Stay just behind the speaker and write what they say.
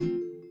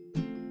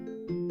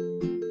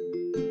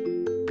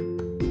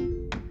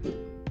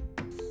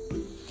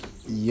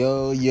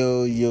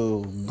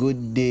Yo,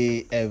 good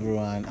day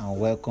everyone, and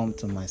welcome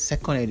to my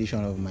second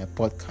edition of my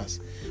podcast,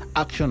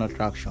 Action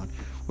Attraction,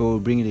 where we'll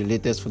bring you the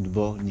latest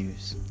football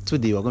news.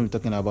 Today we're going to be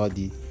talking about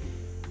the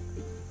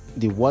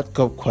World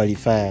Cup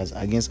qualifiers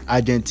against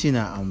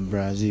Argentina and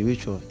Brazil,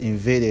 which was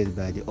invaded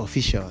by the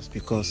officials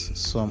because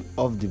some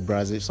of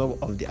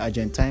the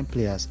Argentine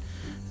players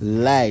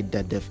lied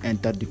that they've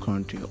entered the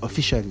country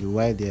officially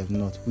while they have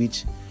not,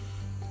 which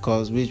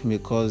may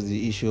cause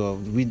the issue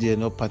of we did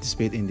not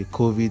participate in the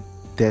COVID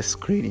test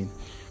screening,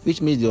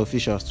 which made the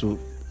officials to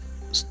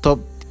stop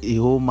a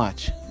whole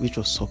match, which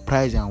was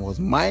surprising and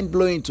was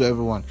mind-blowing to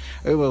everyone.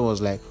 Everyone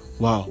was like,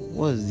 wow,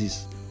 what is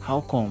this?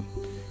 How come?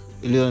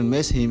 Lionel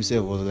Messi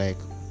himself was like,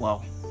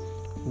 wow,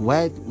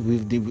 why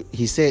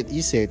he said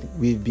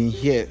we've been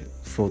here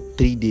for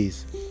 3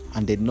 days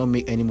and they did not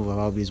make any move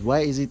about this.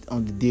 Why is it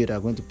on the day they are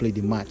going to play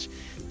the match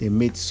they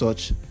made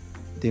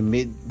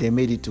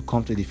it to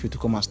come to the field to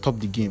come and stop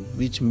the game,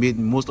 which made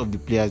most of the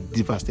players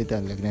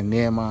devastated, like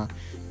Neymar,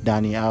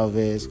 Dani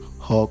Alves,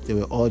 Hulk. They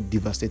were all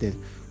devastated,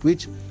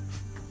 which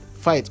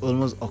fight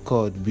almost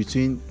occurred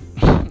between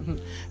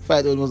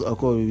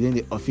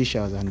the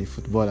officials and the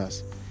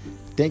footballers.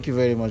 Thank you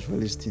very much for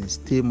listening.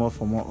 Stay more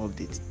for more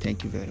updates.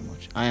 Thank you very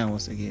much. I am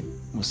once again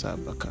Musa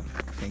Bakar.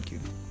 Thank you.